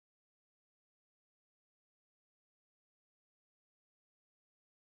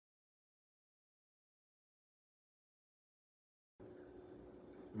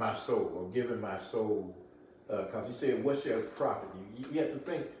my soul, or giving my soul, because he said, what shall it profit you? You have to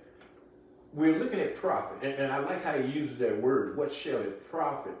think, we're looking at profit, and I like how he uses that word, what shall it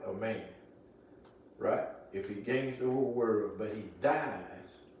profit a man, right? If he gains the whole world, but he dies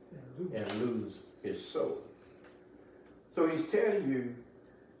and lose his soul. So he's telling you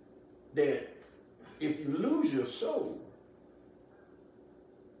that if you lose your soul,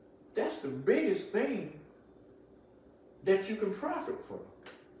 that's the biggest thing that you can profit from.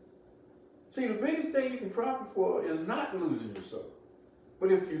 See, the biggest thing you can profit for is not losing your soul.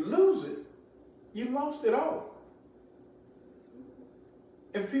 But if you lose it, you lost it all.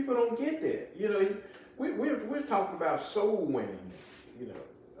 And people don't get that. You know, we're talking about soul winning, you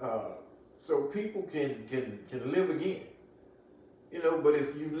know, so people can live again. You know, but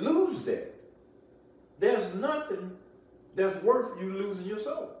if you lose that, there's nothing that's worth you losing your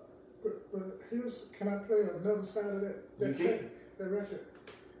soul. But can I play another side of that? You can. That record.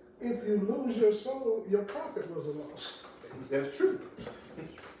 If you lose your soul, your profit was a loss. That's true.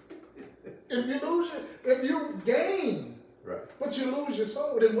 If you gain, right, but you lose your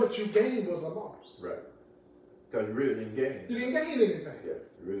soul, then what you gained was a loss. Right. Because you really didn't gain. You didn't gain anything. Yeah,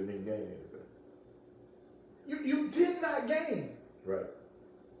 you really didn't gain anything. You did not gain. Right.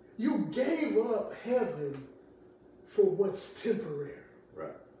 You gave up heaven for what's temporary.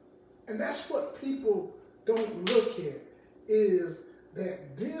 Right. And that's what people don't look at, is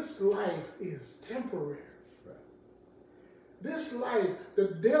that this life is temporary. Right. This life, the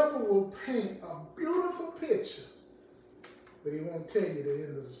devil will paint a beautiful picture, but he won't tell you the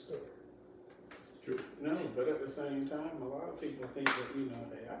end of the story. True. No, but at the same time, a lot of people think that, you know,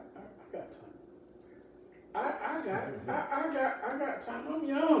 hey, I got time. I got time. I'm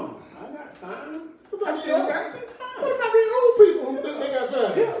young. I got time. I still got some time. What about these old people who think they got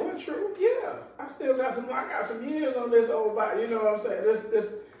time? Yeah, well, true. Yeah, I got some years on this old body. You know what I'm saying?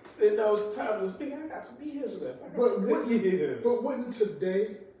 This in those times of speaking, I got some years left. But wouldn't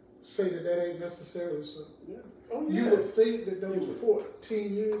today say that ain't necessarily so? Yeah. Oh, yes. You would think that those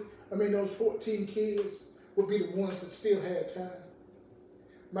 14 kids would be the ones that still had time.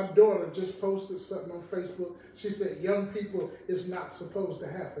 My daughter just posted something on Facebook. She said, young people, it's not supposed to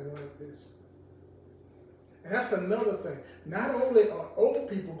happen like this. And that's another thing. Not only are old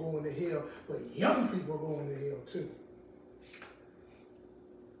people going to hell, but young people are going to hell too.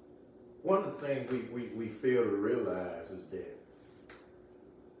 One of the things we fail to realize is that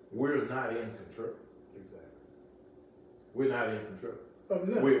we're not in control. Exactly. We're not in control. Of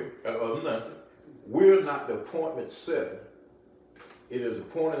nothing. Of nothing. We're not the appointment setter. It is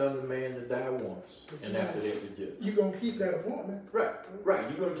appointed unto man to die once, and after that the judge. You're going to keep that appointment. Right.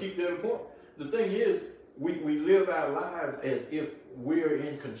 You're going to keep that appointment. The thing is, we live our lives as if we're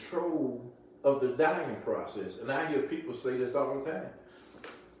in control of the dying process. And I hear people say this all the time.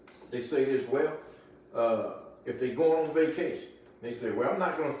 They say this, well, if they're going on vacation, they say, well, I'm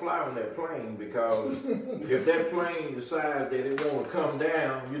not going to fly on that plane because if that plane decides that it want to come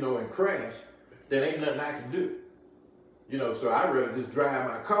down, you know, and crash, then ain't nothing I can do. You know, so I'd rather just drive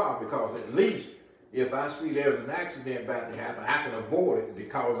my car because at least if I see there's an accident about to happen, I can avoid it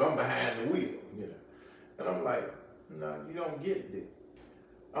because I'm behind the wheel, you know. And I'm like, no, you don't get it.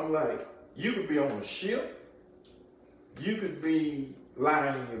 I'm like, you could be on a ship, you could be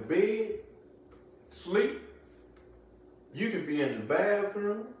lying in your bed, sleep, you could be in the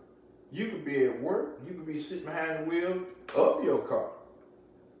bathroom, you could be at work, you could be sitting behind the wheel of your car.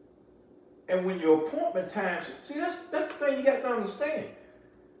 And when your appointment time, see, that's the thing you got to understand.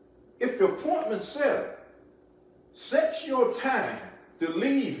 If the appointment setter sets your time to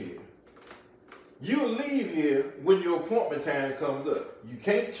leave here, you'll leave here when your appointment time comes up. You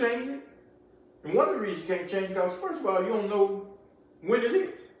can't change it. And one of the reasons you can't change it, because first of all, you don't know when it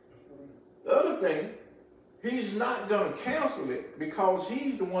is. The other thing, he's not going to cancel it because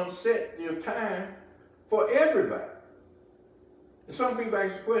he's the one set your time for everybody. And some people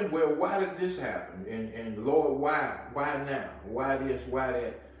ask the question, well, why did this happen? And Lord, why? Why now? Why this? Why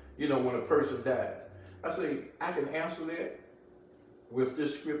that? You know, when a person dies. I say, I can answer that with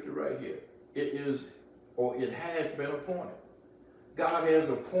this scripture right here. It is, or it has been appointed. God has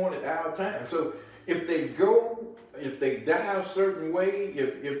appointed our time. So if they die a certain way,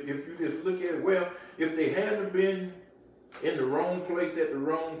 if you just look at it, well, if they hadn't been in the wrong place at the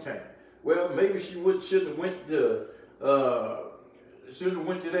wrong time, well, maybe she shouldn't have went to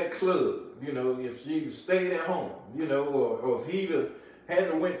that club, you know, if she stayed at home, you know, or if he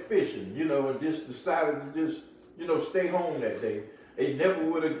hadn't went fishing, you know, and just decided to just, you know, stay home that day. They never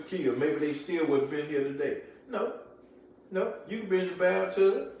would have killed. Maybe they still would have been here today. No, you could be in the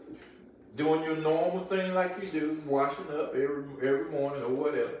bathtub, doing your normal thing like you do, washing up every morning or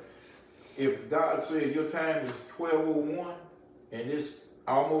whatever. If God said your time is 12:01 and it's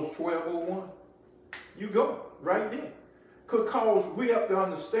almost 12:01, you go right then. Because we have to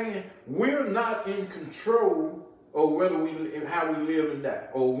understand we're not in control of whether how we live and die,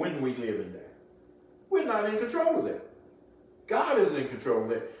 or when we live and die. We're not in control of that. God is in control of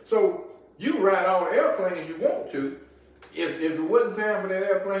that. So you ride all the airplanes you want to. If it wasn't time for that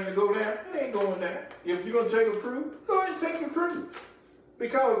airplane to go down, it ain't going down. If you're going to take a cruise, go ahead and take a cruise.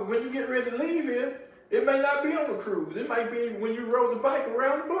 Because when you get ready to leave here, it may not be on a cruise. It might be when you rode the bike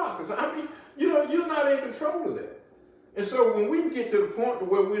around the block. I mean, you're not in control of that. And so when we get to the point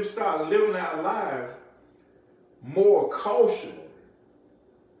where we start living our lives more cautiously,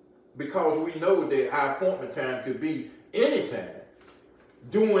 because we know that our appointment time could be anytime,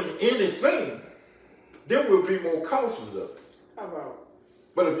 doing anything, then we'll be more cautious of it. How about?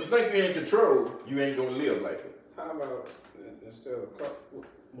 But if you think you're in control, you ain't gonna live like it. How about instead of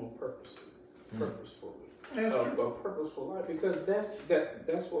more purposeful? That's true. A purposeful life, because that's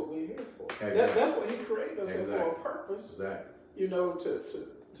what we're here for. Exactly. That's what He created us Exactly. for, a purpose. Exactly. You know, to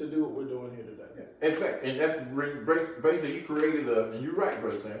do what we're doing here today. In fact, and that's basically He created us, and you're right,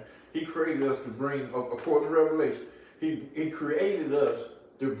 Brother Sam. He created us to bring, according to Revelation, He created us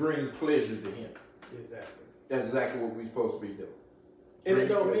to bring pleasure to Him. Exactly. That's exactly what we're supposed to be doing. And it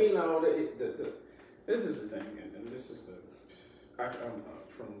don't mean all that. This is the thing, and this is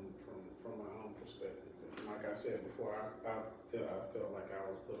from my own perspective. Like I said before, I felt like I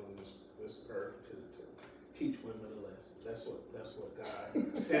was put on this earth to teach women a lesson. That's what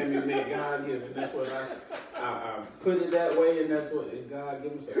God Samuel meant God given. That's what I put it that way, and that's what is God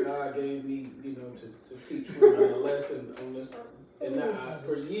given. So God gave me, to teach women a lesson on this earth. And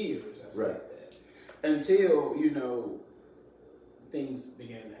for years I said that until things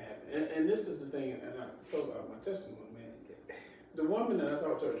began to happen. And this is the thing, and I told about my testimony, man. The woman that I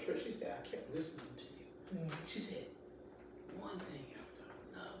talked to at church, she said, I kept listening to you. She said, one thing after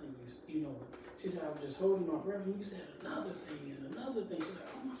another, she said, I was just holding my breath, and you said another thing and another thing. She's like,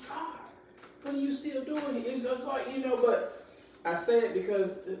 oh my God, what are you still doing? It's just like, but I say it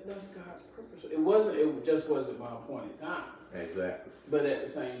because that's God's purpose. It just wasn't my appointed time. Exactly. But at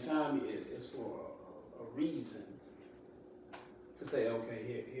the same time, it's for a reason to say,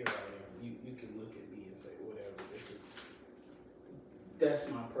 okay, here I am. You can look at me and say, whatever, that's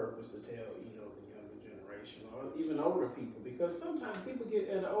my purpose to tell, the younger generation or even older people, because sometimes people get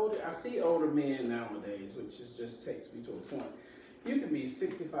I see older men nowadays, which just takes me to a point. You can be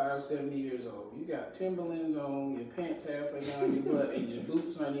 65, 70 years old. You got Timberlands on, your pants halfway down your butt, and your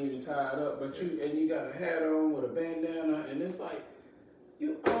boots aren't even tied up, but you got a hat on with a bandana, and it's like,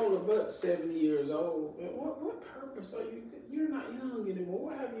 you all but 70 years old. What purpose are you? You're not young anymore.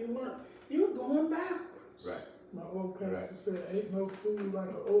 What have you learned? You're going backwards. Right. My old pastor said, "Ain't no fool like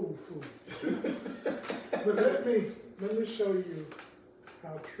an old fool." But let me show you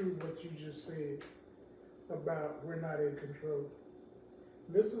how true what you just said about we're not in control.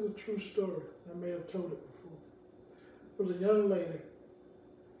 This is a true story. I may have told it before. There was a young lady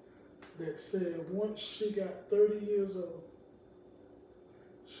that said once she got 30 years old,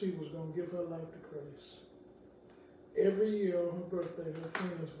 she was going to give her life to Christ. Every year on her birthday, her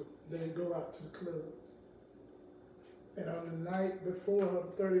friends they'd go out to the club. And on the night before her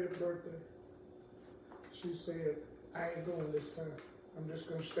 30th birthday, she said, I ain't going this time. I'm just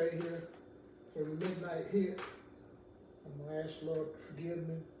going to stay here when midnight hit. I'm going to ask the Lord to forgive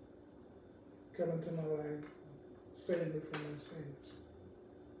me, come into my life, save me from my sins.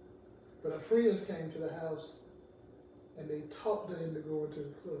 But her friends came to the house and they talked her into going to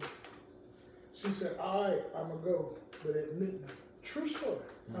the club. She said, all right, I'm going to go, but at midnight. True story,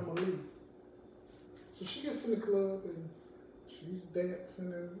 I'm going to leave. So she gets in the club and she's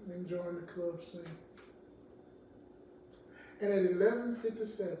dancing and enjoying the club scene. And at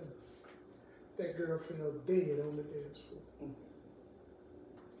 11:57, that girl fell dead on the dance floor.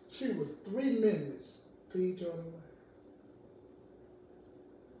 She was 3 minutes to eternal life.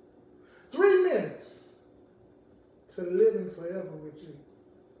 3 minutes to living forever with you.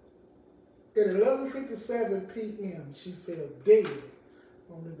 At 11:57 p.m., she fell dead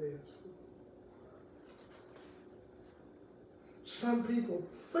on the dance floor. Some people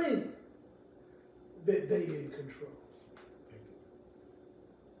think that they in control.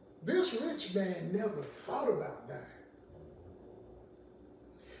 This rich man never thought about dying.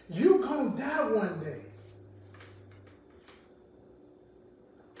 You gonna die one day.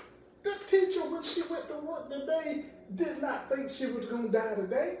 The teacher, when she went to work today, did not think she was gonna die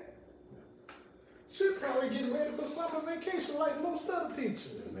today. She's probably getting ready for summer vacation like most other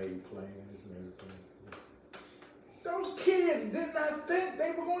teachers. Made plans and everything. Those kids did not think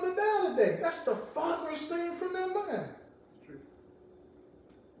they were going to die today. That's the farthest thing from their mind. True.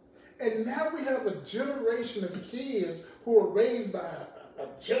 And now we have a generation of kids who are raised by a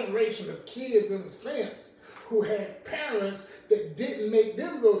generation of kids in a sense who had parents that didn't make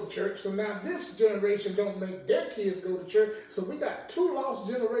them go to church. So now this generation don't make their kids go to church. So we got two lost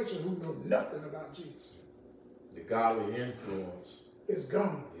generations who know nothing about Jesus. The godly influence. It's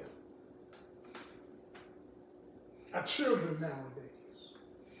gone. Yeah. Our children nowadays,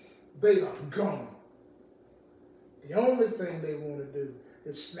 they are gone. The only thing they want to do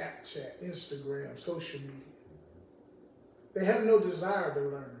is Snapchat, Instagram, social media. They have no desire to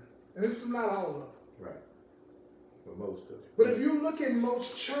learn. And this is not all of them. Right. For most of them. But if you look at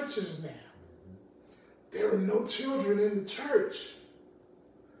most churches now, there are no children in the church,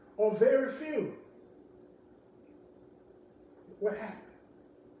 or very few. What happened?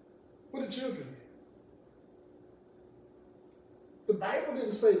 Where the children at? The Bible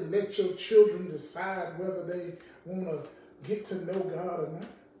didn't say let your children decide whether they want to get to know God or not.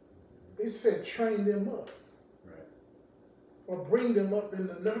 It said train them up. Right. Or bring them up in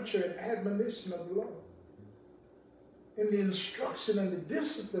the nurture and admonition of the Lord. In the instruction and the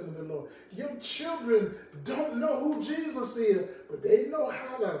discipline of the Lord. Your children don't know who Jesus is, but they know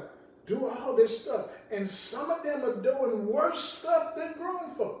how to do all this stuff. And some of them are doing worse stuff than grown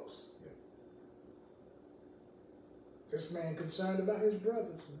folks. Yeah. This man concerned about his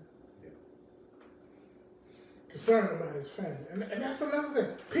brothers, man. Yeah. Concerned about his family. And that's another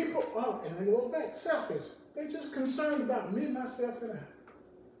thing. People are, and it goes back, selfish. They just concerned about me, myself, and I.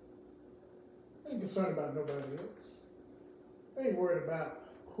 They ain't concerned about nobody else. They ain't worried about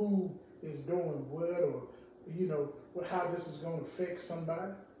who is doing what or, how this is going to affect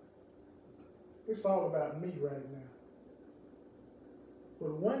somebody. It's all about me right now.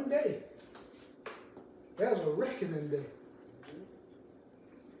 But one day, there's a reckoning day.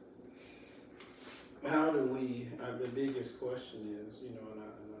 How do we, the biggest question is, and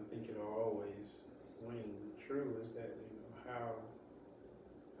I think it'll always ring true, is that,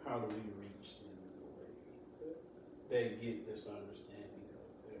 how do we reach them in a way they get this understanding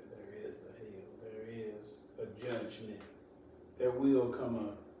of there is a hell, there is a judgment. There will come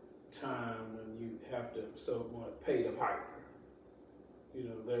a time when you have to somewhat pay the piper.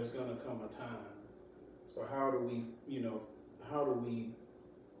 There's going to come a time. So how do we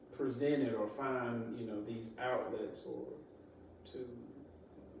present it or find, these outlets or to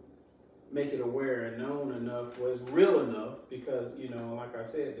make it aware and known enough, was real enough, because, like I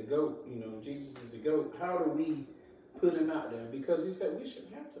said, the goat, Jesus is the goat. How do we put him out there? Because he said we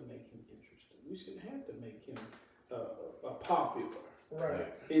shouldn't have to make him interesting. We shouldn't have to make him popular. Right.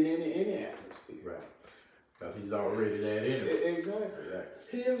 In any atmosphere. Right. Because he's already that anyway. Exactly. Right.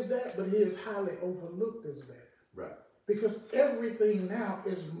 He is that, but he is highly overlooked as that. Right. Because everything now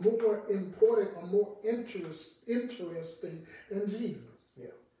is more important or more interesting than Jesus.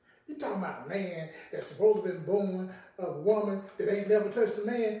 Yeah. You talking about a man that's supposed to have been born of a woman that ain't never touched a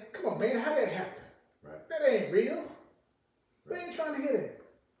man. Come on, man, how that happen? Right. That ain't real. They ain't trying to hear that.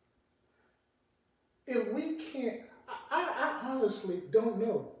 If we can't, I honestly don't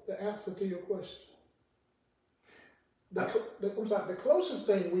know the answer to your question. The closest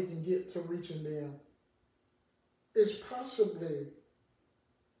thing we can get to reaching them is possibly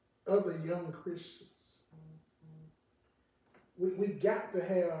other young Christians. We got to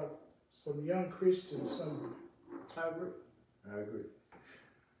have some young Christians somewhere. I agree.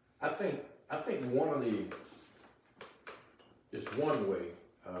 I think one of it's one way,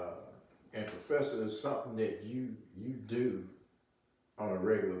 and Professor, is something that you do on a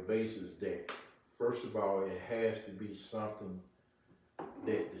regular basis that, first of all, it has to be something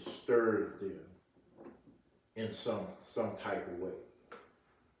that disturbs them in some type of way.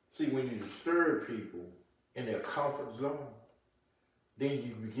 See, when you disturb people in their comfort zone, then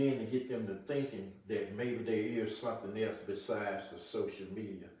you begin to get them to thinking that maybe there is something else besides the social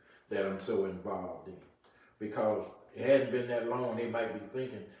media that I'm so involved in. Because it hasn't been that long, they might be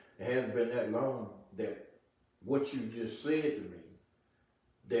thinking, it hasn't been that long that what you just said to me,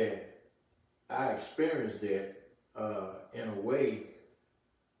 that I experienced that in a way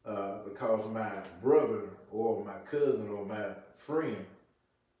because my brother or my cousin or my friend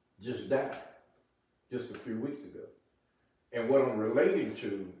just died just a few weeks ago. And what I'm relating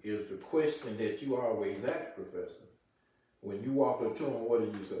to is the question that you always ask, Professor. When you walk up to him, what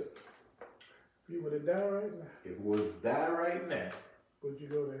did you say? If you were to die right now, If it was die right now, would you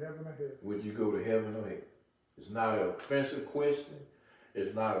go to heaven or hell? would you go to heaven or hell? It's not an offensive question.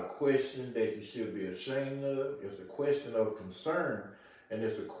 It's not a question that you should be ashamed of. It's a question of concern. And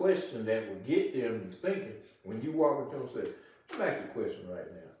it's a question that will get them thinking. When you walk up to them and say, let me ask you a question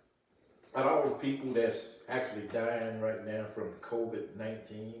right now. Out of all the people that's actually dying right now from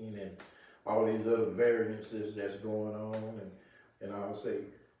COVID-19 and all these other variances that's going on, and I'll say,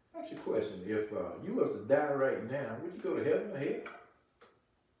 ask you a question. If you was to die right now, would you go to heaven or hell?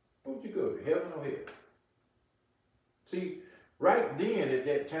 Would you go to heaven or hell? See, right then at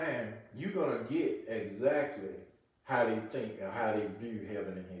that time, you're going to get exactly how they think or how they view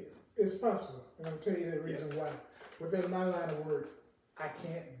heaven and hell. It's possible. And I'll tell you the reason why. Within my line of work, I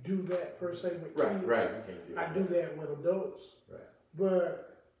can't do that per se with kids. Right, you can't do that. I do that with adults. Right.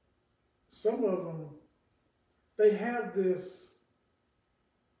 But some of them, they have this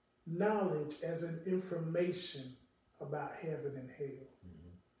knowledge as an information about heaven and hell.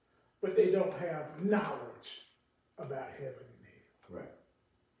 Mm-hmm. But they don't have knowledge about heaven and hell. Right.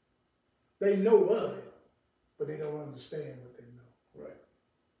 They know of it, but they don't understand what they know. Right.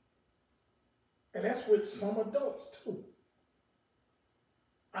 And that's with some adults too.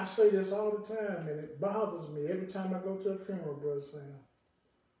 I say this all the time, and it bothers me every time I go to a funeral, Brother Sam.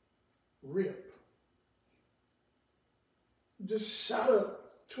 Rip. Just shot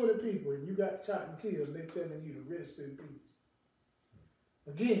up 20 people and you got shot and killed and they're telling you to rest in peace.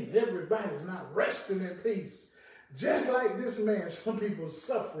 Again, everybody's not resting in peace. Just like this man, some people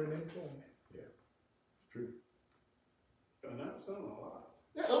suffering in torment. Yeah, it's true. And that's a lot.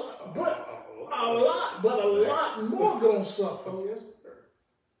 Yeah, but a lot more gonna suffer. Oh, yes, sir.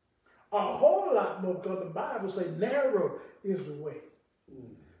 A whole lot more, because the Bible says narrow is the way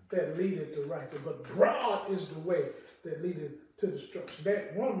that leadeth to right, but broad is the way that leadeth to destruction.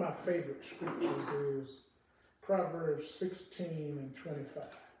 That one of my favorite scriptures is Proverbs 16 and 25.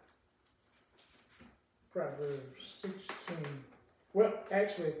 Proverbs 16. Well,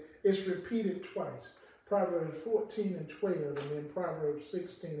 actually, it's repeated twice. Proverbs 14 and 12, and then Proverbs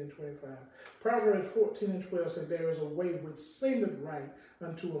 16 and 25. Proverbs 14 and 12 said, there is a way which seemeth right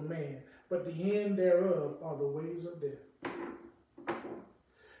unto a man, but the end thereof are the ways of death.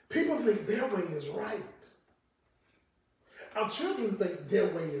 People think their way is right. Our children think their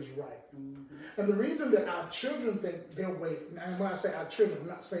way is right. Mm-hmm. And the reason that our children think their way, and when I say our children, I'm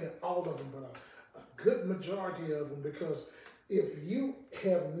not saying all of them, but a good majority of them, because if you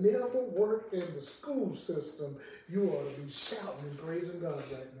have never worked in the school system, you ought to be shouting and praising God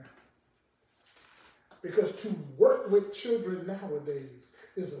right now. Because to work with children nowadays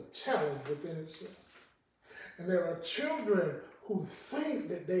is a challenge within itself. And there are children who think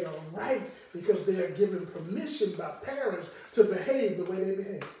that they are right because they are given permission by parents to behave the way they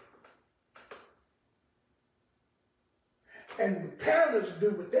behave. And the parents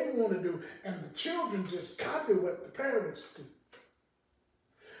do what they want to do, and the children just copy what the parents do.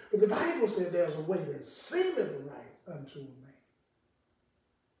 But the Bible said there's a way that seemeth right unto a man.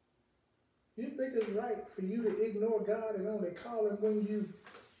 You think it's right for you to ignore God and only call him when you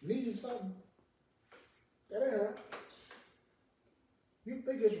need something? That ain't right. You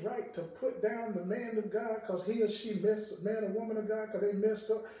think it's right to put down the man of God because he or she man or woman of God because they messed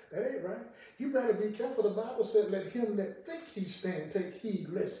up? That ain't right. You better be careful. The Bible said, let him that think he stand take heed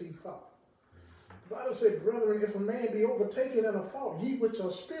lest he fall. The Bible said, brethren, if a man be overtaken in a fault, ye which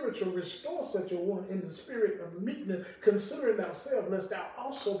are spiritual, restore such a one in the spirit of meekness, considering thyself, lest thou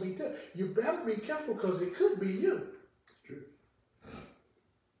also be tempted. You better be careful because it could be you. It's true.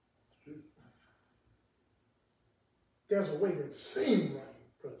 It's true. There's a way that seems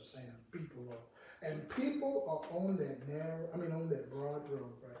right, Brother Sam. People are. And people are on that on that broad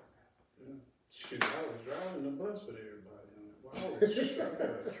road right now. Yeah. Shoot, I was driving the bus with everybody on it. Well, I was stuck on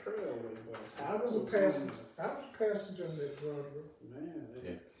a trailway bus. I was a passenger on that broad road. Man,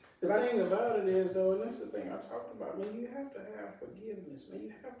 Yeah. The thing about it is, though, and that's the thing I talked about, man, you have to have forgiveness, man.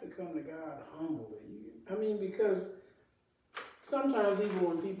 You have to come to God humbly. Because sometimes even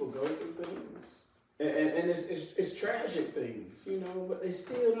when people go through things, and it's tragic things, but they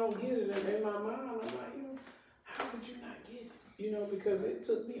still don't get it. And in my mind, I'm like, how could you not get it? Because it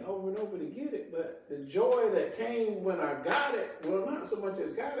took me over and over to get it. But the joy that came when I got it, well, not so much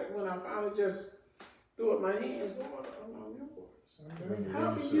as got it, when I finally just threw up my hands, Lord, I'm on yours.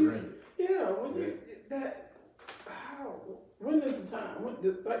 How can you? Yeah, when is the time?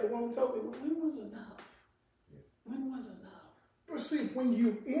 Like the woman told me, when was enough? When was enough? But see, when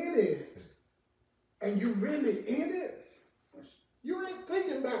you in it, and you really in it, you ain't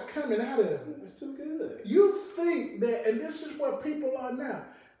thinking about coming out of it. It's too good. You think that, and this is what people are now.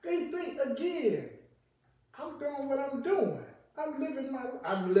 They think again, I'm doing what I'm doing. I'm living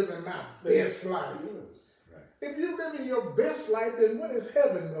my best life. Right. If you're living your best life, then what is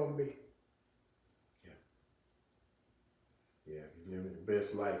heaven gonna be? Yeah, if you're living your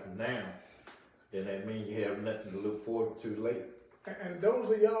best life now, then that means you have nothing to look forward to later. And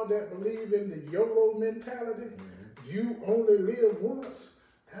those of y'all that believe in the YOLO mentality, Mm-hmm. you only live once,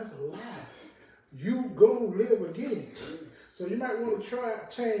 that's a lie. You gonna live again. So you might want to try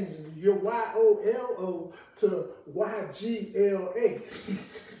changing your YOLO to YGLA.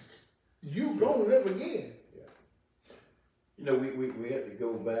 You gonna live again. You know, we had to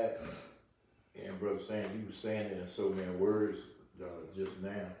go back, and Brother Sam, you were saying it in so many words just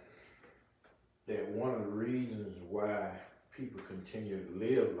now, that one of the reasons why people continue to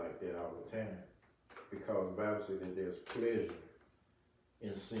live like that all the time, because the Bible says that there's pleasure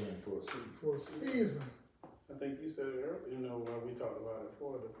in sin for a season. For a season. I think you said it earlier, you know, when we talked about it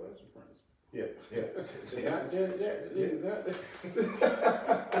before, the pleasure principle. Yeah. Not Janet Jackson, exactly.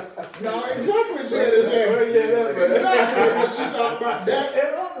 No, exactly, Janet Jackson. Exactly. But she talking about that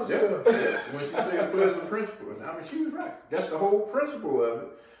and other stuff. When she said pleasure principle, I mean, she was right. That's the whole principle of it.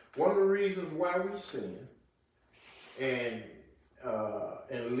 One of the reasons why we sin and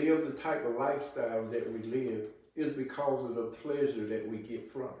live the type of lifestyle that we live is because of the pleasure that we get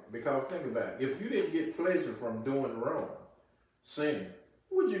from it. Because think about it, if you didn't get pleasure from doing wrong, sinning,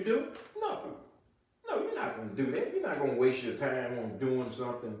 would you do it? No. No, you're not going to do that. You're not going to waste your time on doing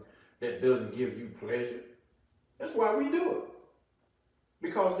something that doesn't give you pleasure. That's why we do it.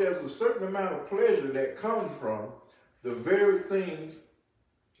 Because there's a certain amount of pleasure that comes from the very things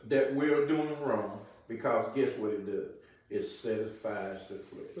that we're doing wrong. Because guess what it does? It satisfies the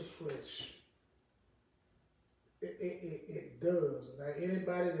flesh. The flesh. It does. Now,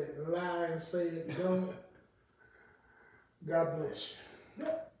 anybody that lie and say it don't, God bless you.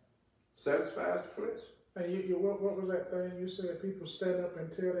 Yeah. Satisfies the flesh. And what was that thing you said? People stand up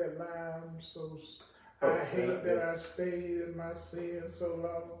and tell that lie. I hate that I stayed in my sin so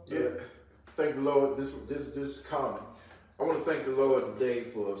long. Yeah. Thank the Lord. This is common. I want to thank the Lord today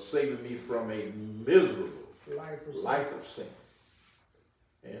for saving me from a miserable life of sin.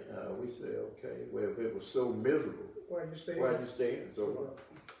 And we say, okay, well, if it was so miserable, why you staying so long?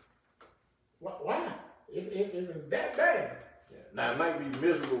 Why? If it's that bad. Yeah. Now, it might be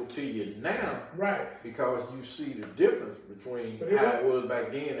miserable to you now. Right. Because you see the difference between how it was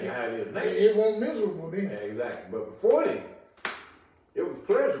back then and how it is now. It wasn't miserable then. Yeah, exactly. But before then, it was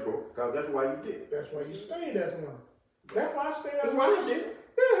pleasurable because that's why you did it. That's why you stayed that long. That's why I stayed at That's why I did it.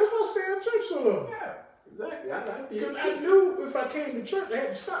 Yeah, that's why I stayed at church so long. Yeah. Exactly. I did. Because I knew if I came to church, I had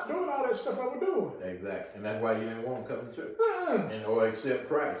to stop doing all that stuff I was doing. Exactly. And that's why you didn't want to come to church. Uh-uh. Or accept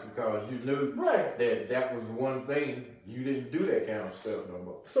Christ because you knew that was one thing. You didn't do that kind of stuff no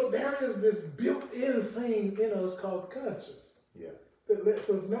more. So there is this built-in thing in us called conscience. Yeah. That lets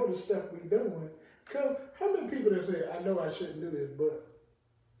us know the stuff we're doing. Because how many people that say, I know I shouldn't do this, but.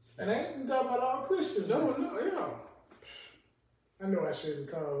 And I ain't even talking about all Christians. No. I know I shouldn't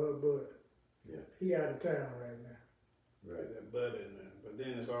call her, but. Yeah. He out of town right now. Right. That but in there. But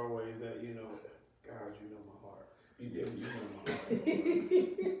then it's always that, you know, God, you know my heart. You know my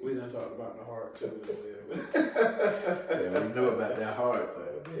heart. We done talked about the heart too as well. Yeah, we know about that heart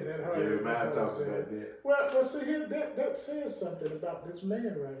thing. Yeah, that heart. Jeremiah talks about that. Well, see here, that says something about this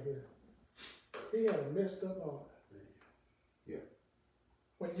man right here. He had a messed up heart. Yeah.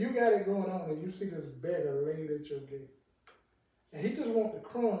 When you got it going on and you see this beggar laid at your gate, and he just want the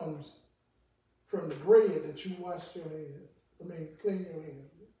crumbs from the bread that you washed your hands, clean your hands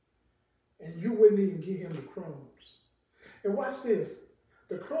with. And you wouldn't even give him the crumbs. And watch this.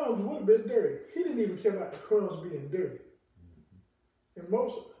 The crumbs would have been dirty. He didn't even care about the crumbs being dirty. And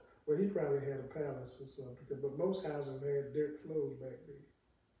he probably had a palace or something, but most houses had dirt floors back then.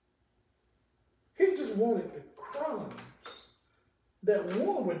 He just wanted the crumbs. That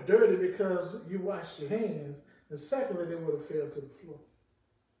one were dirty because you washed your hands, and secondly, they would have fell to the floor.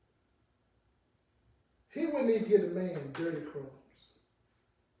 He wouldn't even give a man dirty crumbs.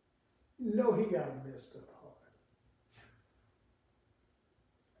 No, he got a messed up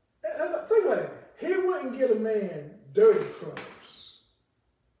heart. Think about it. He wouldn't give a man dirty crumbs.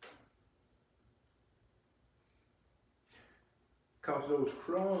 Because those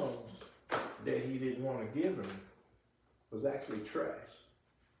crumbs that he didn't want to give him was actually trash.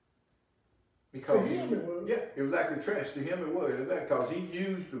 Because to him it was. Yeah, it was actually trash. To him it was. Because he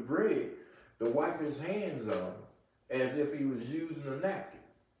used the bread to wipe his hands on as if he was using a napkin.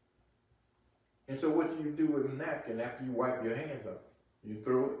 And so what do you do with a napkin after you wipe your hands on? You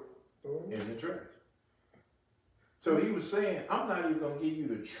throw it in the trash. So he was saying, I'm not even going to give you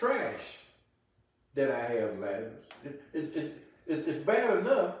the trash that I have, Lazarus. It's bad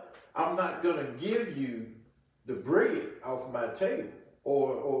enough. I'm not going to give you the bread off my table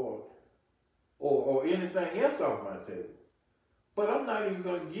or anything else off my table. But I'm not even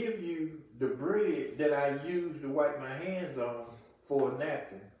going to give you the bread that I use to wipe my hands on for a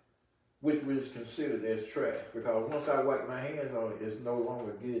napkin, which was considered as trash. Because once I wipe my hands on it, it's no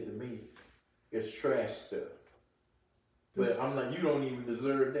longer good to me. It's trash stuff. But I'm not. You don't even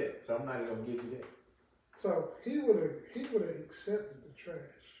deserve that, so I'm not even gonna give you that. So he would have accepted the trash.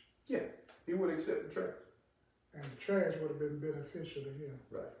 Yeah, he would accept the trash. And the trash would have been beneficial to him.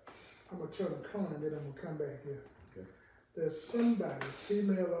 Right. I'm going to turn a corner, then I'm going to come back here. Okay. There's somebody,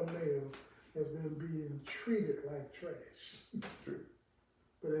 female or male, has been being treated like trash. True.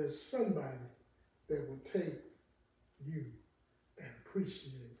 But there's somebody that will take you and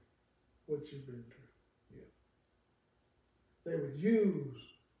appreciate what you've been through. Yeah. They would use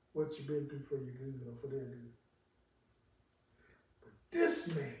what you've been through for your good or for their good. But this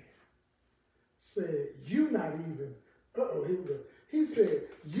man said, you not even, here we go. He said,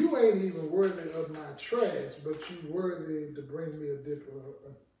 you ain't even worthy of my trash, but you worthy to bring me a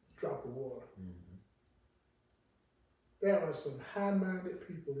drop of water. Mm-hmm. There are some high-minded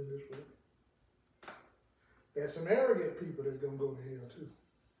people in this world. There's some arrogant people that's going to go to hell too.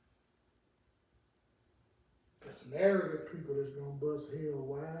 There's some arrogant people that's going to bust hell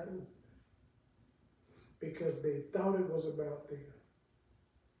wide open because they thought it was about them.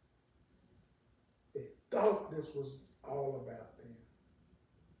 They thought this was all about them.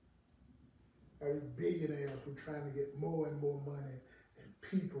 Are these billionaires who are trying to get more and more money and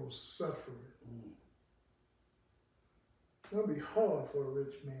people suffering? It'll be hard for a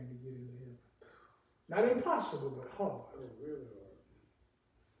rich man to get into heaven. Not impossible, but hard. Oh, really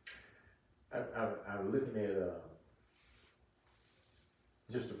hard. I'm looking at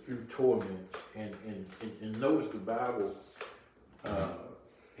just a few torments, and notice the Bible.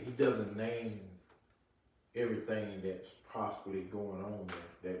 He doesn't name everything that's possibly going on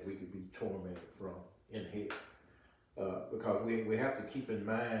there that we could be tormented from in hell, because we have to keep in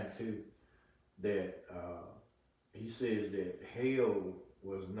mind too that he says that hell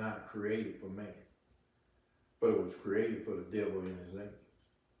was not created for man, but it was created for the devil and his angels.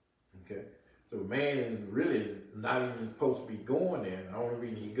 Okay, so man is really not even supposed to be going there. And the only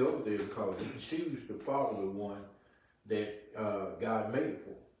reason he goes there is because he chooses to follow the one that God made it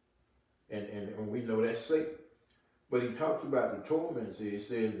for, and we know that's Satan. But he talks about the torments here. He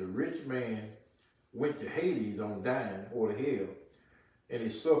says the rich man went to Hades on dying, or to hell, and he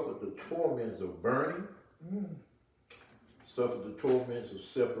suffered the torments of burning, suffered the torments of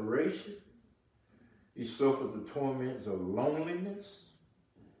separation, he suffered the torments of loneliness,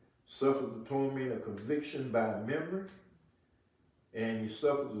 suffered the torment of conviction by memory, and he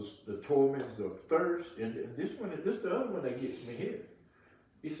suffered the torments of thirst. And this is the other one that gets me here.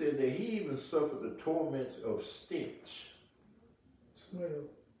 He said that he even suffered the torments of stench. Smell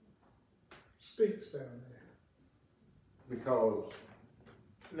stinks down there. Because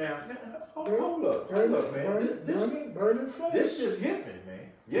now hold up, man. Burning flesh. This just hit me,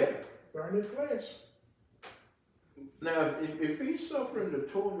 man. Yeah. Burning flesh. Now, if he's suffering the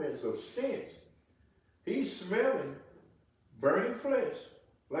torments of stench, he's smelling burning flesh,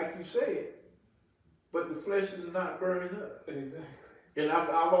 like you said, but the flesh is not burning up. Exactly. And I've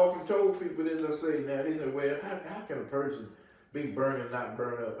often told people this. I say, now, they say, well, how can a person be burning, not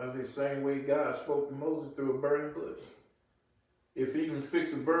burn up? I say, same way God spoke to Moses through a burning bush. If he can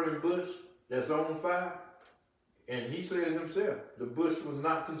fix a burning bush that's on fire, and he said it himself, the bush was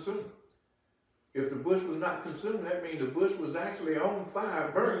not consumed. If the bush was not consumed, that means the bush was actually on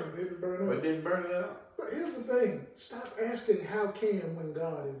fire, burning, Didn't burn up. but didn't burn it up. But here's the thing. Stop asking how can when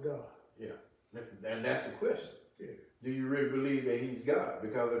God is God. Yeah, and that's the question. Yeah. Do you really believe that he's God?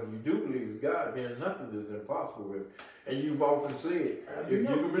 Because if you do believe he's God, then nothing is impossible with. And you've often said, if you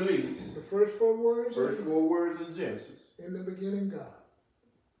can believe the first four words in Genesis. In the beginning, God.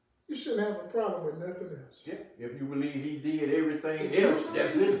 You shouldn't have a problem with nothing else. Yeah, if you believe he did everything else,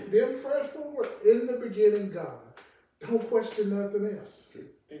 that's it. Them first four words, in the beginning, God. Don't question nothing else.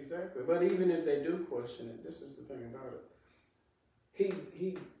 Exactly. But even if they do question it, this is the thing about it. He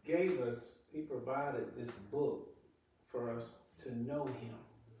gave us, he provided this book for us to know him,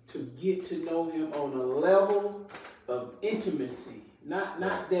 to get to know him on a level of intimacy. Not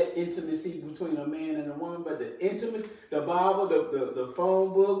that intimacy between a man and a woman, but the intimacy, the Bible, the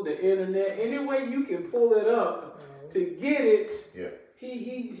phone book, the internet, any way you can pull it up to get it. Yeah.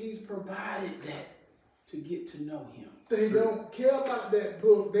 He's provided that to get to know him. They don't care about that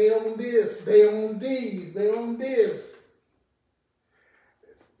book. They own this. They own these. They own this.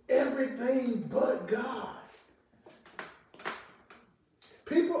 Everything but God.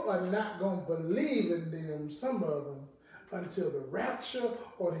 People are not going to believe in them, some of them, until the rapture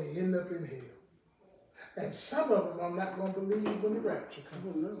or they end up in hell. And some of them are not going to believe when the rapture comes.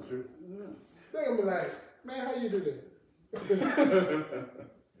 Oh, no. True. No. They're going to be like, man, how you do that?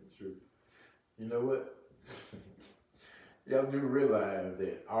 True. You know what? Y'all do realize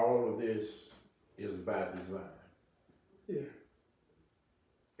that all of this is by design. Yeah.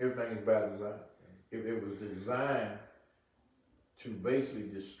 Everything is by design. If it was designed to basically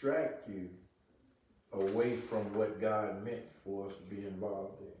distract you away from what God meant for us to be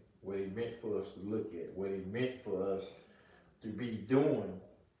involved in, what He meant for us to look at, what He meant for us to be doing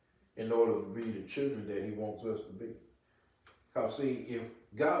in order to be the children that He wants us to be. Because see, if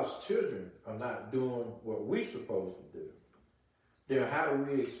God's children are not doing what we're supposed to do, then how do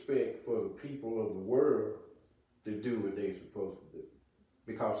we expect for the people of the world to do what they're supposed to do?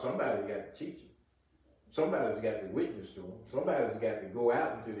 Because somebody's got to teach them. Somebody's got to witness to them. Somebody's got to go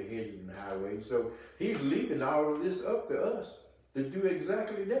out into the hedges and highways. So He's leaving all of this up to us to do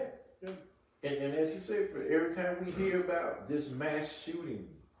exactly that. Yeah. And as you said, every time we hear about this mass shooting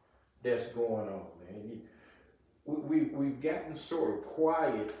that's going on, man, we've gotten sort of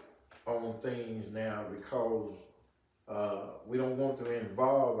quiet on things now because we don't want to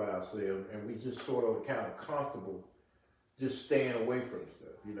involve ourselves, and we just sort of kind of comfortable just staying away from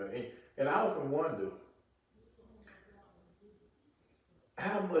stuff, you know. And I often wonder,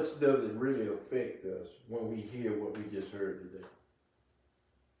 how much does it really affect us when we hear what we just heard today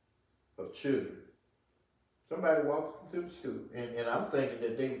of children? Somebody walked into the school, and I'm thinking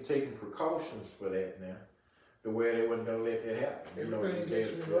that they were taking precautions for that now, to where they wasn't going to let that happen. Everything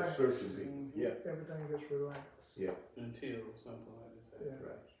gets relaxed. Yeah. Everything gets relaxed. Yeah. Until something like this happens. Yeah.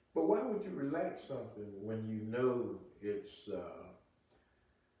 Right. But why would you relax something when you know it's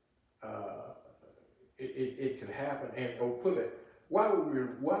it could happen? And or put it, why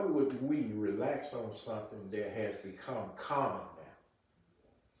would we relax on something that has become common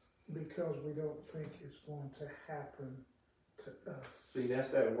now? Because we don't think it's going to happen to us. See,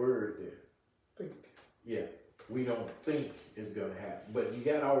 that's that word there. Think. Yeah, we don't think it's going to happen, but you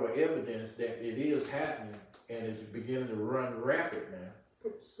got all the evidence that it is happening, and it's beginning to run rapid now.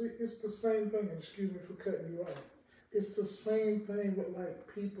 But see, it's the same thing. Excuse me for cutting you off. It's the same thing with like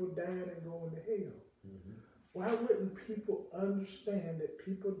people dying and going to hell. Mm-hmm. Why wouldn't people understand that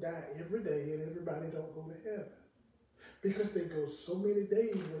people die every day and everybody don't go to heaven? Because they go so many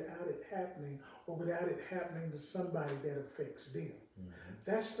days without it happening, or without it happening to somebody that affects them. Mm-hmm.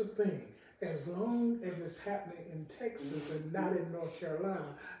 That's the thing. As long as it's happening in Texas and not in North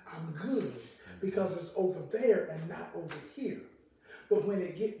Carolina, I'm good, because it's over there and not over here. But when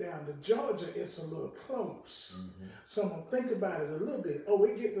it get down to Georgia, it's a little close. Mm-hmm. So I'm going to think about it a little bit. Oh,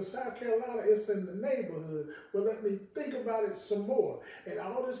 we get to South Carolina, it's in the neighborhood. Well, let me think about it some more. And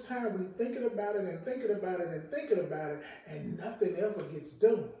all this time we thinking about it and thinking about it and thinking about it, and nothing ever gets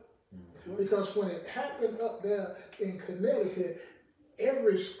done. Mm-hmm. Because when it happened up there in Connecticut,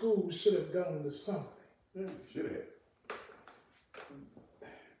 every school should have gone to something. Yeah. Should have.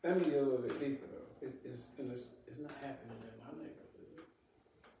 Let me go a little bit deeper though. It's not happening in my neighborhood.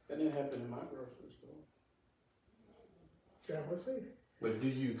 That didn't happen in my grocery store. Shall I say? But do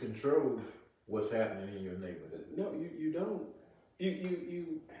you control what's happening in your neighborhood? No, you don't.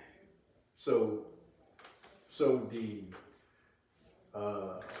 You. So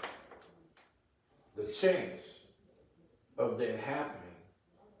the chance of that happening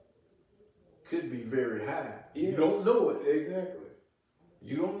could be very high. Yes. You don't know it. Exactly.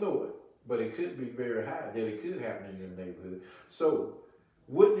 You don't know it, but it could be very high that it could happen in your neighborhood. So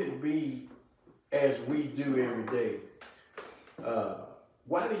wouldn't it be, as we do every day,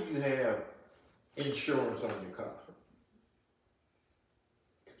 why do you have insurance on your car?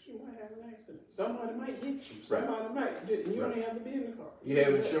 Because you might have an accident. Somebody might hit you. Right. Somebody might. You don't even have to be in the car. You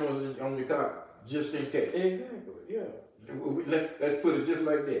have insurance on your car just in case. Exactly. Yeah. Let's put it just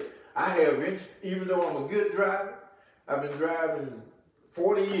like that. I have, even though I'm a good driver, I've been driving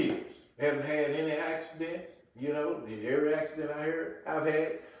 40 years, haven't had any accidents. You know, every accident I heard I've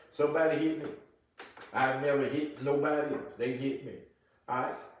had, somebody hit me. I've never hit nobody else. They hit me. All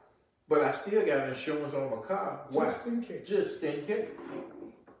right? But I still got insurance on my car. Why? Just in case. Just in case.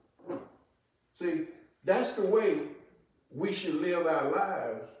 See, that's the way we should live our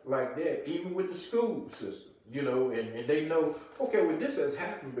lives like that, even with the school system. You know, and they know, okay, well, this has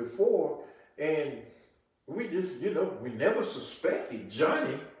happened before, and we just, you know, we never suspected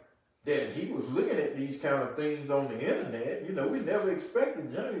Johnny that he was looking at these kind of things on the internet. You know, we never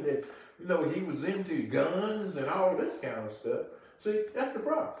expected Johnny that, you know, he was into guns and all this kind of stuff. See, that's the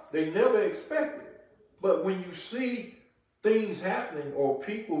problem. They never expected it. But when you see things happening or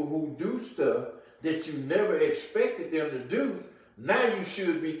people who do stuff that you never expected them to do, now you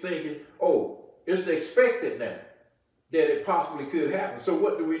should be thinking, oh, it's expected now that it possibly could happen. So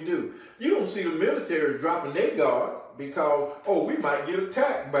what do? You don't see the military dropping their guard because, oh, we might get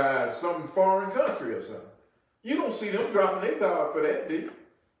attacked by some foreign country or something. You don't see them dropping their guard for that, do you?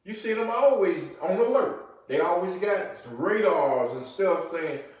 You see them always on alert. They always got some radars and stuff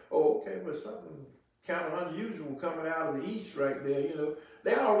saying, oh, okay, but something kind of unusual coming out of the east right there, you know.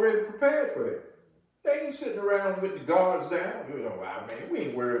 They're already prepared for that. They ain't sitting around with the guards down. You know, I mean, we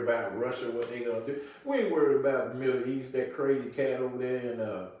ain't worried about Russia, what they gonna do. We ain't worried about the Middle East, that crazy cat over there in,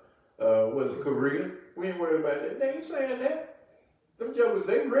 what's it, Korea. We ain't worried about that. They ain't saying that. Them jokers,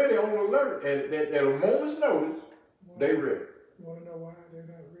 they ready on alert. At a moment's notice, they ready. You want to know why they're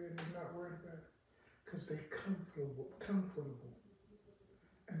not ready, not worried about it? Because they're comfortable.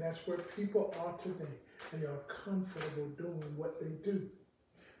 And that's where people are today. They are comfortable doing what they do.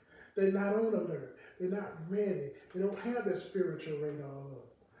 They're not on alert. They're not ready. They don't have their spiritual radar up.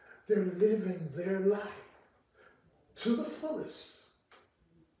 They're living their life to the fullest.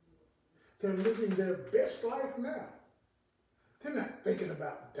 They're living their best life now. They're not thinking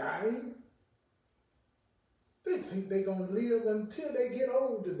about dying. They think they're going to live until they get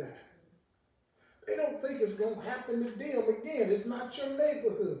old to die. They don't think it's going to happen to them again. It's not your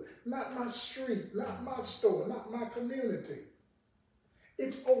neighborhood, not my street, not my store, not my community.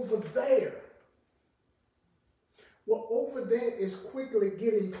 It's over there. Well, over there is quickly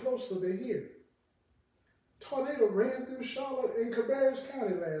getting closer to here. Tornado ran through Charlotte and Cabarrus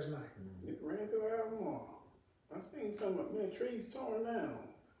County last night. It ran through Albemarle. I seen some of the trees torn down.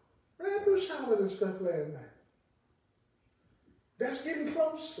 Ran through Charlotte and stuff last night. That's getting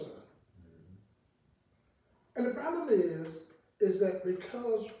closer. And the problem is that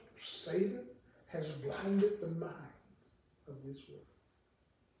because Satan has blinded the minds of this world,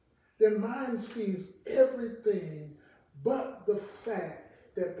 their mind sees everything but the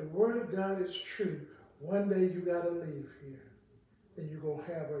fact that the Word of God is true. One day you got to leave here and you're going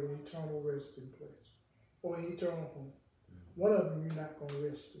to have an eternal resting place or an eternal home. One of them you're not going to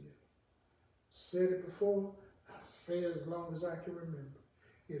rest in. Said it before, I'll say it as long as I can remember.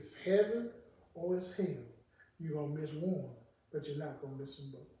 It's heaven or it's hell. You're going to miss one, but you're not going to miss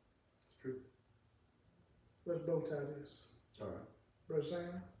them both. It's true. Let's bow tie this. All right. Brother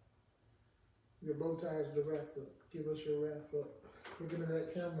Sam, your bow tie is the wrap up. Give us your wrap up. Look into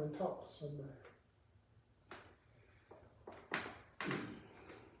that camera and talk to somebody.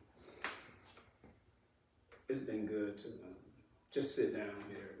 It's been good to just sit down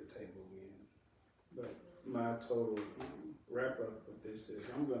here at the table again. But my total wrap up of this is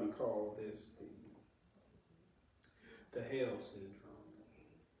I'm going to call this the hell syndrome.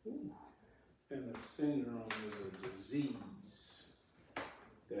 Ooh. And the syndrome is a disease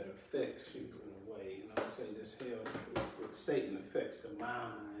that affects you in a way. And I would say this hell, with Satan affects the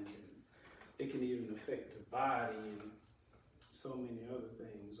mind, and it can even affect the body and so many other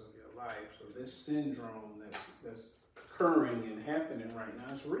things of your life. So this syndrome that's occurring and happening right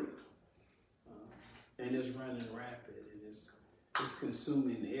now is real. And it's running rapid, and it's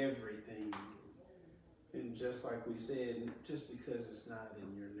consuming everything. And just like we said, just because it's not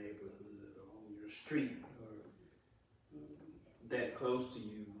in your neighborhood or on your street or that close to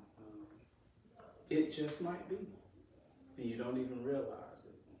you, it just might be. And you don't even realize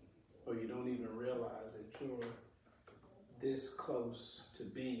it. Or you don't even realize that you're this close to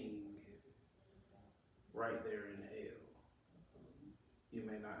being right there in hell. You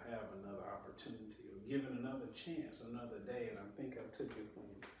may not have another opportunity or given another chance, another day. And I think I took it from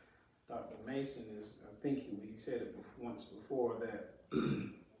Dr. Mason I think he said it once before that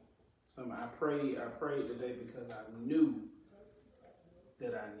I prayed today because I knew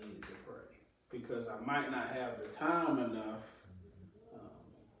that I needed to pray. Because I might not have the time enough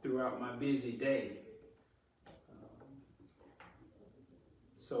throughout my busy day.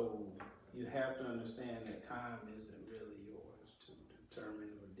 So you have to understand that time isn't really yours to determine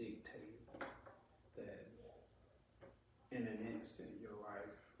or dictate that in an instant your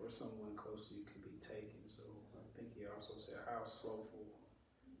life or someone close to you can be taken. So I think he also said, how slowful,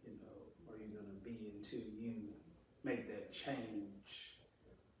 are you going to be until you make that change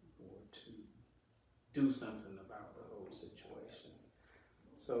or to do something about the whole situation.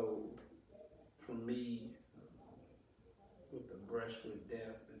 So for me, with the brush with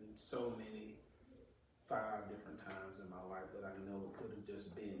death and so many 5 different times in my life that I know it could have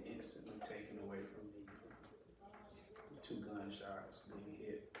just been instantly taken away from me. 2 gunshots, being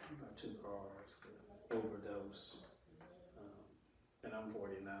hit by 2 cars, overdose, and I'm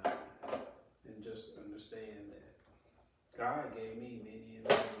 49. And just understand that God gave me many and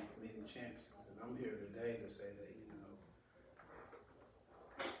many, many chances, and I'm here today to say that, you know,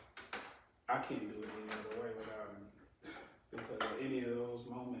 I can't do it any other way without him. Because of any of those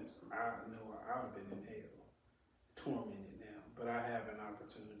moments, I know I would have been in hell, tormented now. But I have an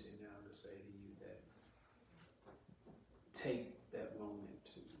opportunity now to say to you that take that moment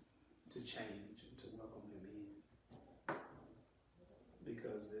to change and to welcome him in.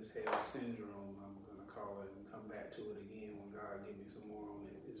 Because this hell syndrome, I'm going to call it, and come back to it again when God give me some more on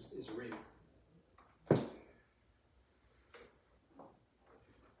it, is real.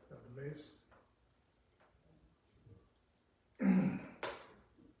 Les?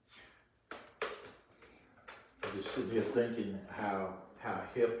 Just sitting here thinking how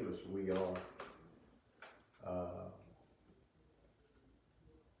helpless we are.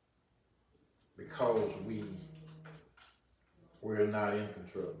 Because we're not in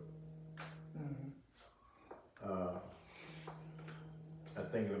control. I'm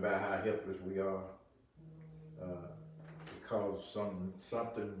thinking about how helpless we are because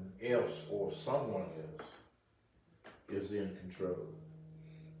something else or someone else is in control,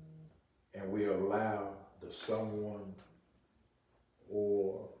 and we allow the someone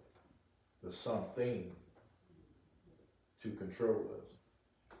or the something to control us.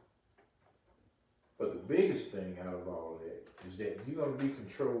 But the biggest thing out of all that is that you're going to be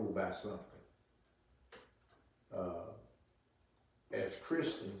controlled by something. As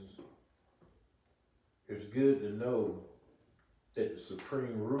Christians, it's good to know that the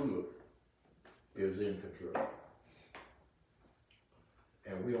supreme ruler is in control.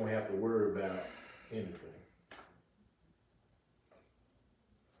 And we don't have to worry about anything.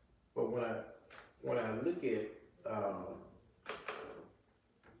 But when I look at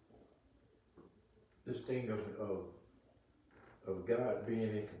this thing of God being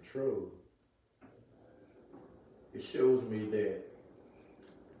in control, it shows me that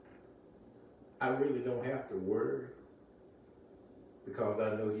I really don't have to worry because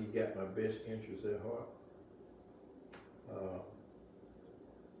I know He's got my best interests at heart.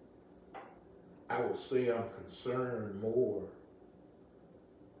 I would say I'm concerned more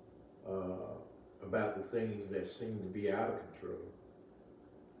about the things that seem to be out of control,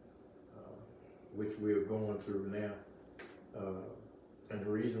 which we're going through now. And the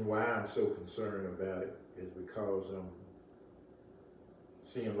reason why I'm so concerned about it is because I'm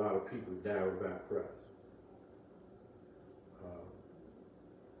seeing a lot of people die without Christ.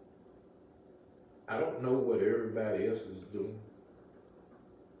 I don't know what everybody else is doing,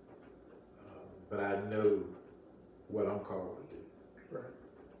 but I know what I'm called to do. Right.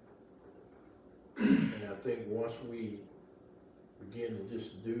 And I think once we begin to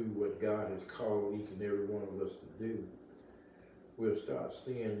just do what God has called each and every one of us to do, we'll start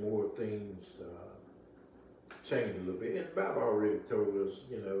seeing more things change a little bit. And Bob already told us,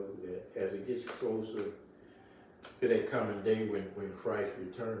 you know, that as it gets closer to that coming day when Christ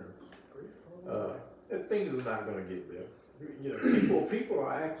returns, that things are not going to get better. You know, people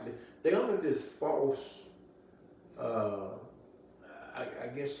are actually, they're under this false, I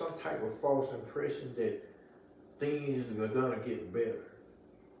guess some type of false impression that things are going to get better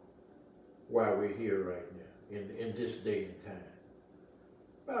while we're here right now, in this day and time.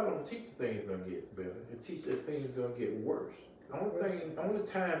 Bible don't teach that things are going to get better. It teaches that things are going to get worse. Only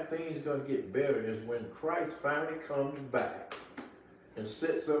time things are going to get better is when Christ finally comes back and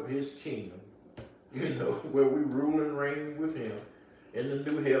sets up His kingdom, you know, where we rule and reign with Him in the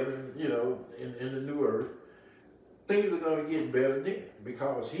new heaven, you know, in the new earth. Things are going to get better then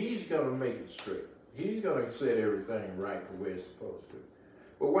because He's going to make it straight. He's going to set everything right the way it's supposed to.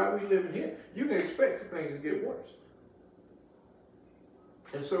 But while we live in here, you can expect things to get worse.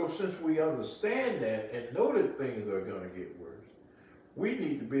 And so since we understand that and know that things are going to get worse, we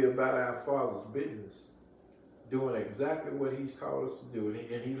need to be about our Father's business, doing exactly what He's called us to do.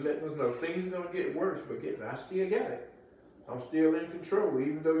 And He's letting us know things are going to get worse, but I still got it. I'm still in control,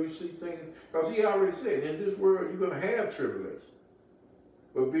 even though you see things, because He already said, in this world you're going to have tribulation.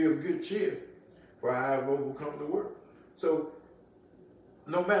 But be of good cheer, for I have overcome the world. So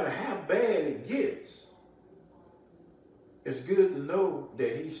no matter how bad it gets, it's good to know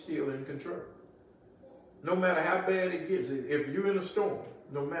that He's still in control. No matter how bad it gets, if you're in a storm,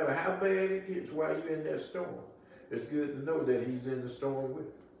 no matter how bad it gets while you're in that storm, it's good to know that He's in the storm with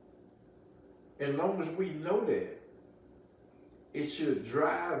you. As long as we know that, it should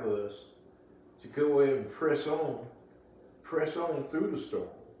drive us to go ahead and press on through the storm,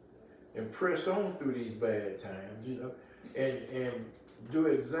 and press on through these bad times, you know, and do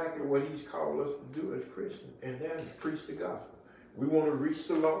exactly what He's called us to do as Christians, and that is preach the gospel. We want to reach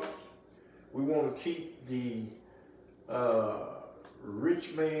the lost. We want to keep the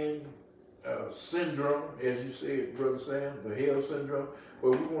rich man syndrome, as you said, Brother Sam, the hell syndrome,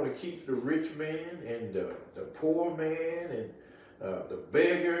 where we want to keep the rich man and the poor man and the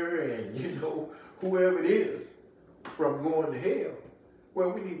beggar and, whoever it is from going to hell.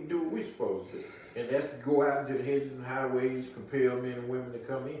 Well, we need to do what we're supposed to do. And that's go out into the hedges and highways, compel men and women to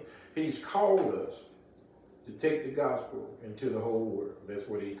come in. He's called us to take the gospel into the whole world. That's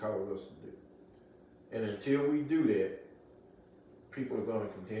what he called us to do. And until we do that, people are going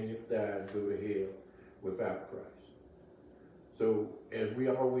to continue to die and go to hell without Christ. So, as we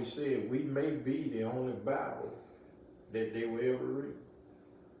always said, we may be the only Bible that they will ever read.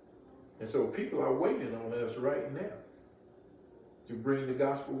 And so people are waiting on us right now to bring the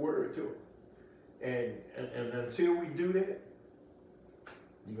gospel word to them. And until we do that,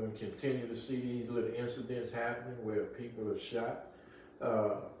 you're going to continue to see these little incidents happening where people are shot.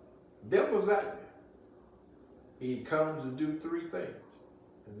 Devil's out there. He comes to do three things,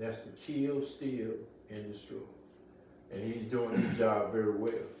 and that's to kill, steal, and destroy. And he's doing his job very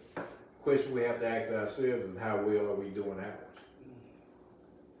well. The question we have to ask ourselves is, how well are we doing ours?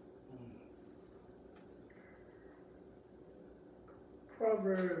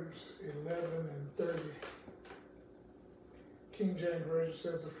 Proverbs 11 and 30. King James Version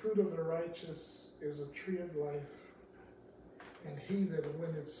says, the fruit of the righteous is a tree of life, and he that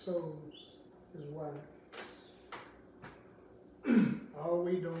winneth souls is wise. All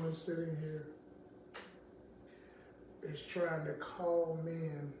we doing sitting here is trying to call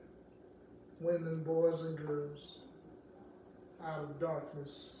men, women, boys, and girls out of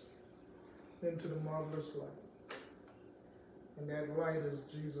darkness into the marvelous light. And that light is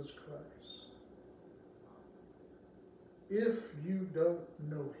Jesus Christ. If you don't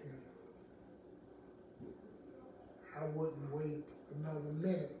know him, I wouldn't wait another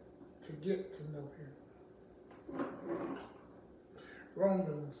minute to get to know him.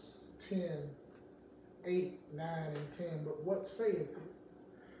 Romans 10, 8, 9, and 10. But what saith it?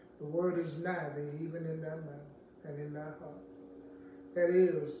 The word is nigh thee, even in thy mouth and in thy heart. That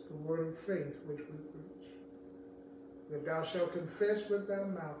is the word of faith which we preach. That thou shalt confess with thy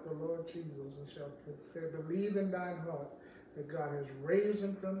mouth the Lord Jesus, and shalt believe in thine heart that God has raised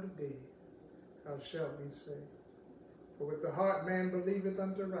him from the dead, thou shalt be saved. For with the heart man believeth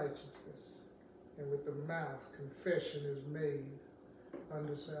unto righteousness, and with the mouth confession is made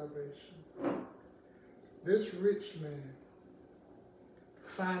unto salvation. This rich man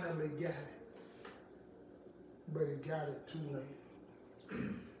finally got it, but he got it too late.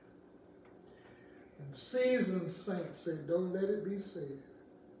 And seasoned saints say, don't let it be said,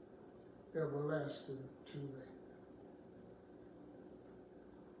 everlasting too late.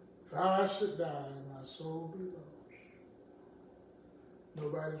 If I should die and my soul be lost,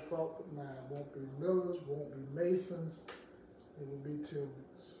 nobody's fault but mine. Won't be Millers, won't be Masons, it will be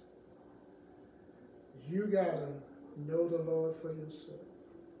Tillmans. You gotta know the Lord for yourself.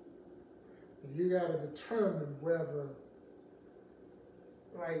 You gotta determine whether,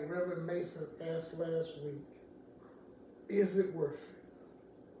 like Reverend Mason asked last week, is it worth it?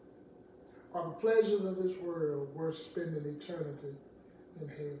 Are the pleasures of this world worth spending eternity in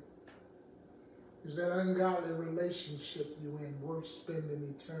hell? Is that ungodly relationship you in worth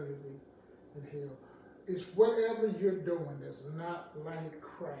spending eternity in hell? Is whatever you're doing that's not like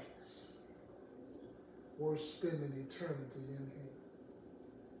Christ worth spending eternity in hell?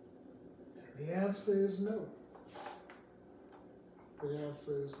 And the answer is no. The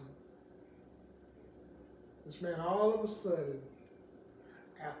answer is no. This man all of a sudden,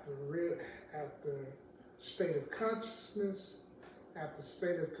 after state of consciousness, after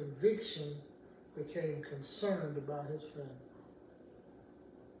state of conviction, became concerned about his family.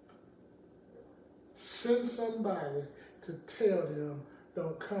 Send somebody to tell them,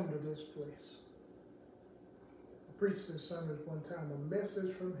 don't come to this place. I preached this sermon one time, a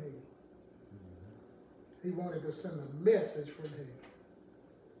message from hell. He wanted to send a message from hell.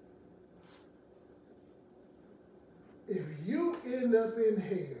 If you end up in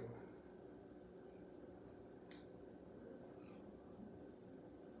hell,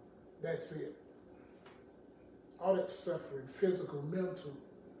 that's it. All that suffering, physical, mental.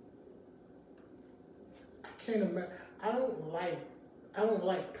 I can't imagine. I don't like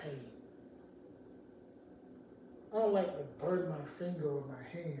pain. I don't like to burn my finger or my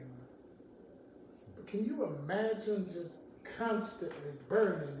hand. But can you imagine just constantly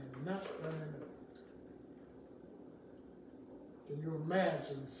burning and not burning up? Can you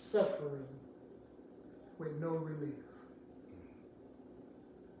imagine suffering with no relief?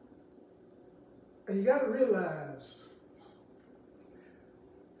 And you got to realize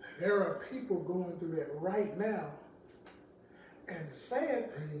there are people going through that right now And the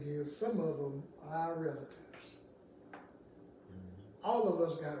sad thing is, some of them are our relatives. All of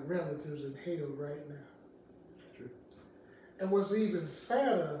us got relatives in hell right now. True. And what's even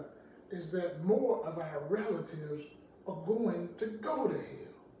sadder is that more of our relatives are going to go to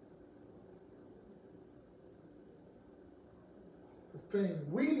hell. The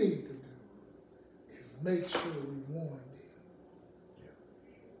thing we need to do is make sure we warn them.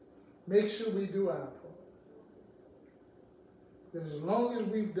 Make sure we do our part. Because as long as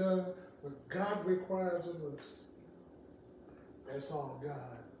we've done what God requires of us, that's all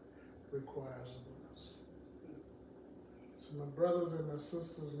God requires of us. So my brothers and my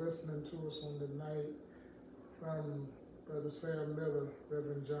sisters listening to us on the night, from Brother Sam Miller,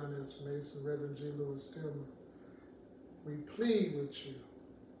 Reverend John S. Mason, Reverend G. Lewis Tillman, we plead with you,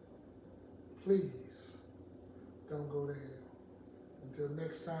 please don't go to hell. Until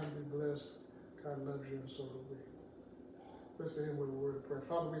next time, be blessed. God loves you, and so do we. Let's end with a word of prayer.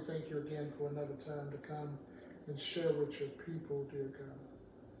 Father, we thank you again for another time to come and share with your people, dear God.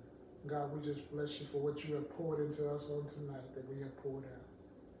 God, we just bless you for what you have poured into us on tonight, that we have poured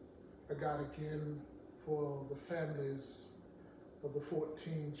out. God, again, for the families of the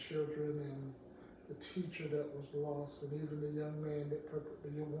 14 children and the teacher that was lost, and even the young man that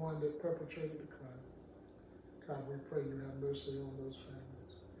perpetrated the crime. God, we pray you have mercy on those families.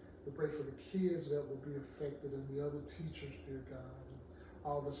 We pray for the kids that will be affected and the other teachers, dear God, and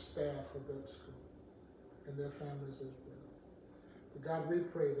all the staff of that school and their families as well. But God, we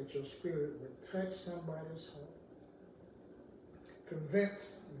pray that your spirit would touch somebody's heart,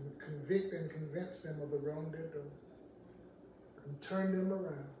 convict and convince them of the wrong they're doing, and turn them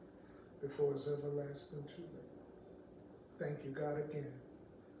around before it's everlasting too late. Thank you, God, again,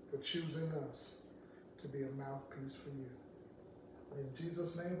 for choosing us to be a mouthpiece for you. In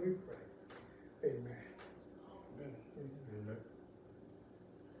Jesus' name we pray. Amen. Amen. Amen. Amen.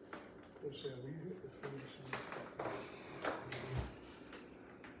 Shall we hit the finish line?